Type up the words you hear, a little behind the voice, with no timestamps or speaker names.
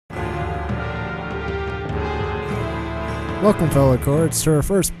Welcome, fellow cohorts, to our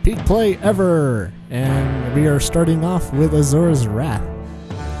first peak play ever, and we are starting off with Asura's Wrath.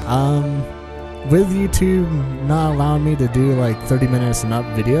 With YouTube not allowing me to do like 30 minutes and up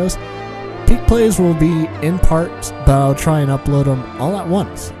videos, peak plays will be in parts, but I'll try and upload them all at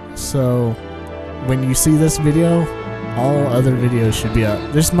once. So when you see this video, all other videos should be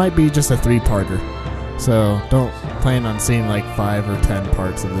up. This might be just a 3-parter, so don't plan on seeing like 5 or 10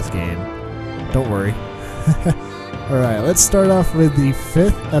 parts of this game. Don't worry. Alright, let's start off with the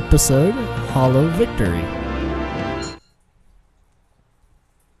 5th episode, Hollow Victory.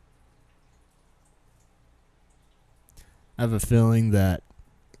 I have a feeling that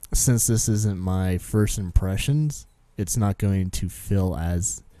since this isn't my first impressions, it's not going to feel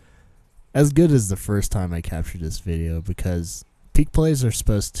as good as the first time I captured this video, because peak plays are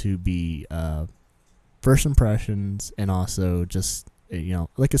supposed to be first impressions and also just, you know,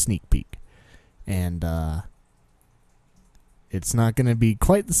 like a sneak peek. And it's not going to be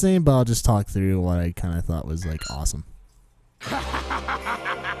quite the same, but I'll just talk through what I kind of thought was like awesome. Kind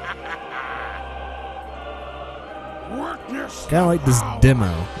of like this demo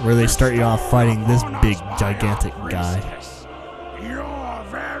where they start you off fighting this big, gigantic guy. Your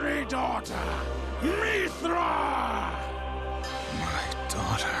very daughter, Mithra! My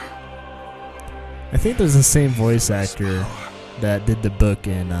daughter. I think there's the same voice actor that did the book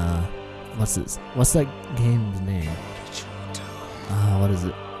in, what's that game's name? What is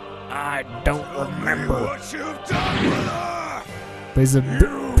it? I don't remember. What you've done with her. But he's a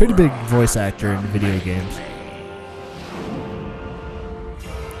pretty big voice actor in video games.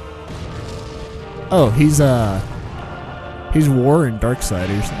 Oh, he's War in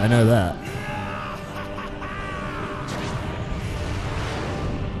Darksiders. I know that.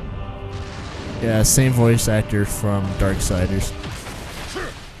 Yeah, same voice actor from Darksiders.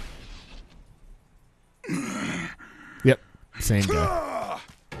 Yep, same guy.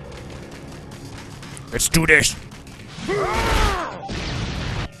 Let's do this.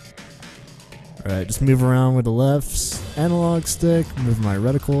 Alright, just move around with the left analog stick, move my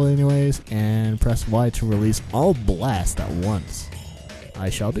reticle anyways, and press Y to release all blasts at once. I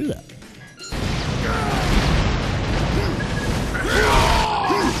shall do that.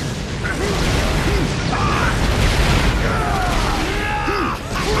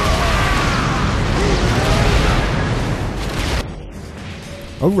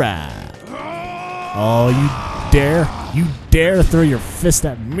 Alright. Oh, you dare throw your fist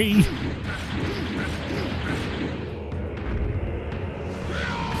at me?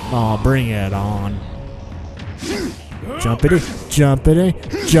 Oh, bring it on. Jumpity, jumpity,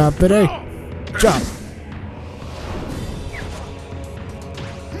 jumpity, jump.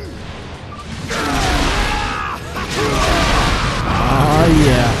 Oh,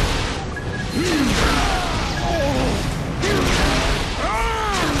 yeah.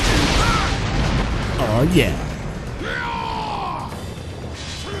 Oh, yeah.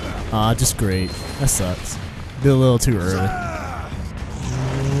 Aw, just great. That sucks. Did a little too early.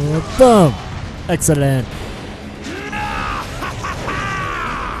 Boom! Excellent.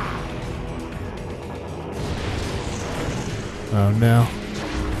 Oh no.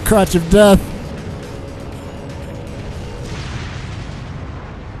 Crotch of death.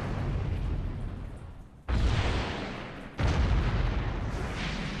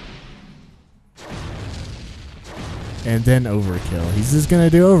 And then overkill. He's just gonna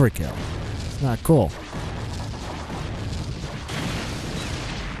do overkill. It's not cool.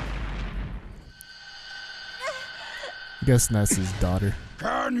 I guess that's his daughter.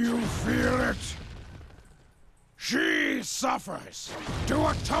 Can you feel it? She suffers to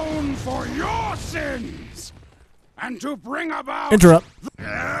atone for your sins and to bring about. Interrupt.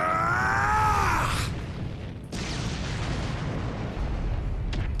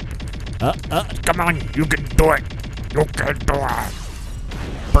 Come on, you can do it. You can do it.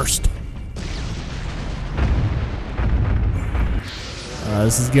 Burst.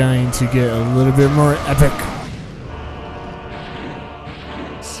 This is going to get a little bit more epic.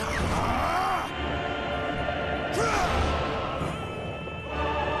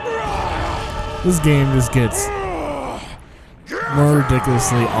 This game just gets more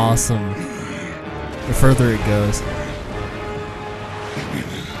ridiculously awesome the further it goes.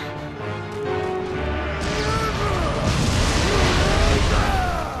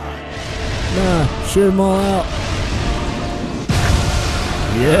 Nah, shoot them all out.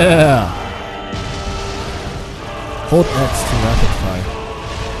 Yeah! Hold X to rapid fire.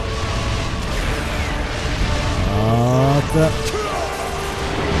 Crap.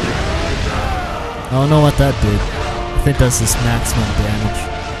 I don't know what that did. I think that's just maximum damage.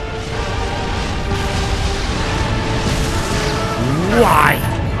 Why?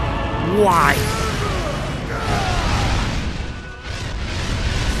 Why?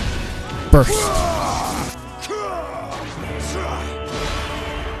 Burst.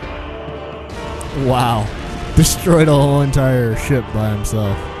 Wow. Destroyed a whole entire ship by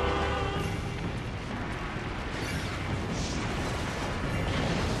himself.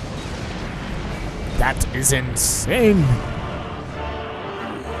 That is insane.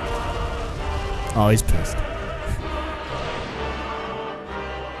 Oh, he's pissed.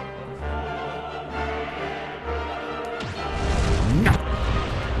 No.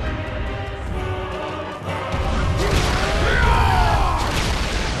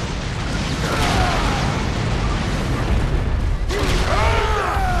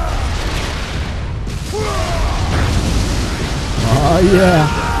 Oh, yeah.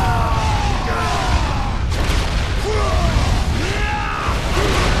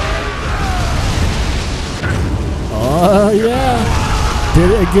 Oh, yeah. Did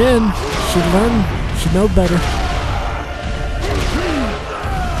it again. Should learn. Should know better.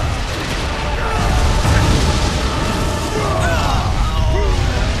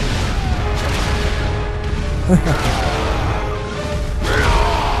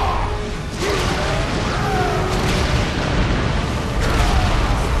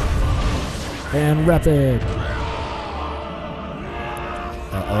 And rapid.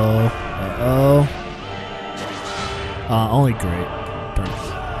 Uh-oh. Uh-oh. Only great. Darn it.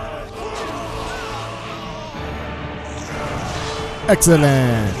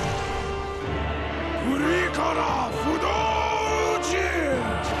 Excellent.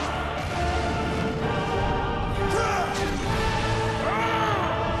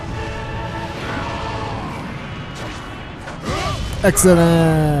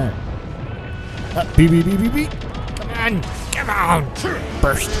 Excellent. Beep, beep, beep, beep, beep. Come on. Come on.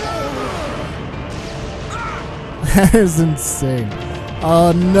 Burst. That is insane.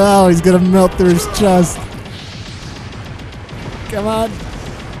 Oh no, he's gonna melt through his chest. Come on.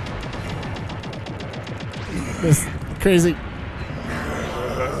 This is crazy.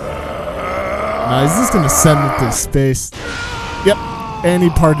 No, he's just gonna send it to space. Yep. And he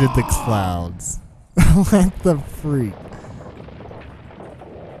parted the clouds. What the freak?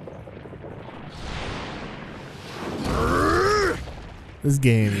 This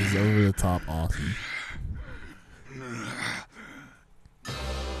game is over the top awesome.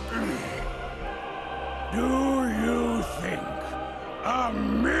 Do you think a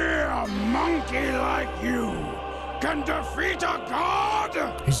mere monkey like you can defeat a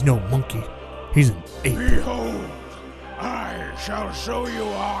god? He's no monkey. He's an ape. Behold, I shall show you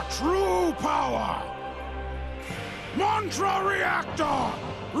our true power. Mantra reactor,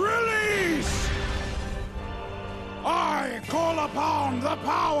 release! I call upon the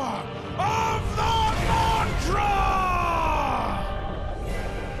power of the mantra!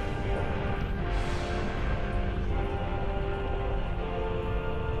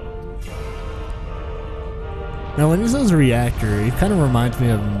 Now, when he says reactor, it kind of reminds me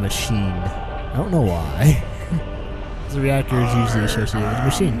of a machine. I don't know why. The reactor is usually associated with a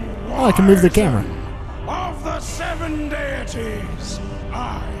machine. Oh, I can move the camera. Of the seven deities,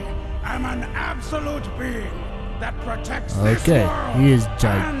 I am an absolute being that protects this Okay, world he is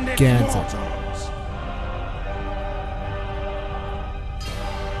and its gigantic. mortals.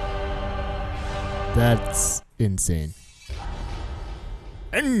 That's insane.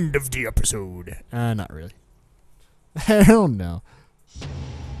 End of the episode. Not really. I don't know.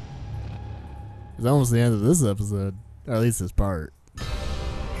 It's almost the end of this episode. Or at least this part.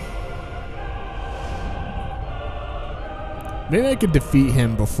 Maybe I could defeat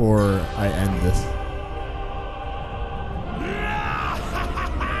him before I end this.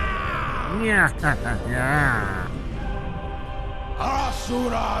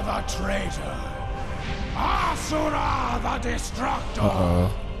 Asura the traitor. Asura the destructor.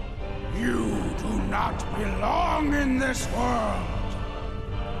 Uh-oh. You do not belong in this world.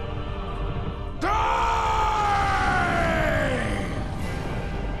 Die!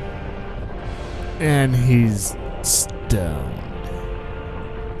 And he's stoned.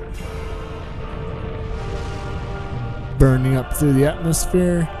 Burning up through the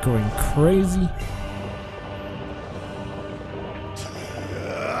atmosphere, going crazy.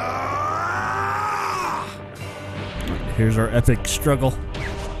 Here's our epic struggle.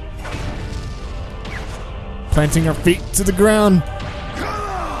 Planting our feet to the ground. Come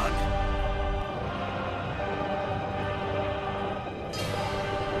on!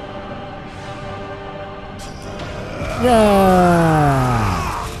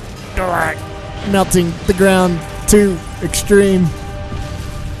 Yeah! Melting the ground to extreme.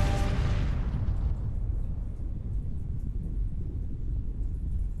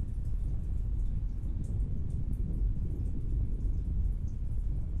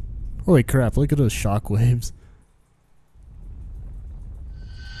 Holy crap, look at those shockwaves.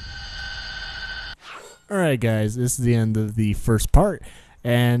 Alright guys, this is the end of the first part.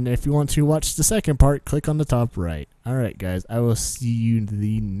 And if you want to watch the second part, click on the top right. Alright guys, I will see you in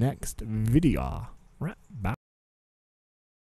the next video. Right, bye.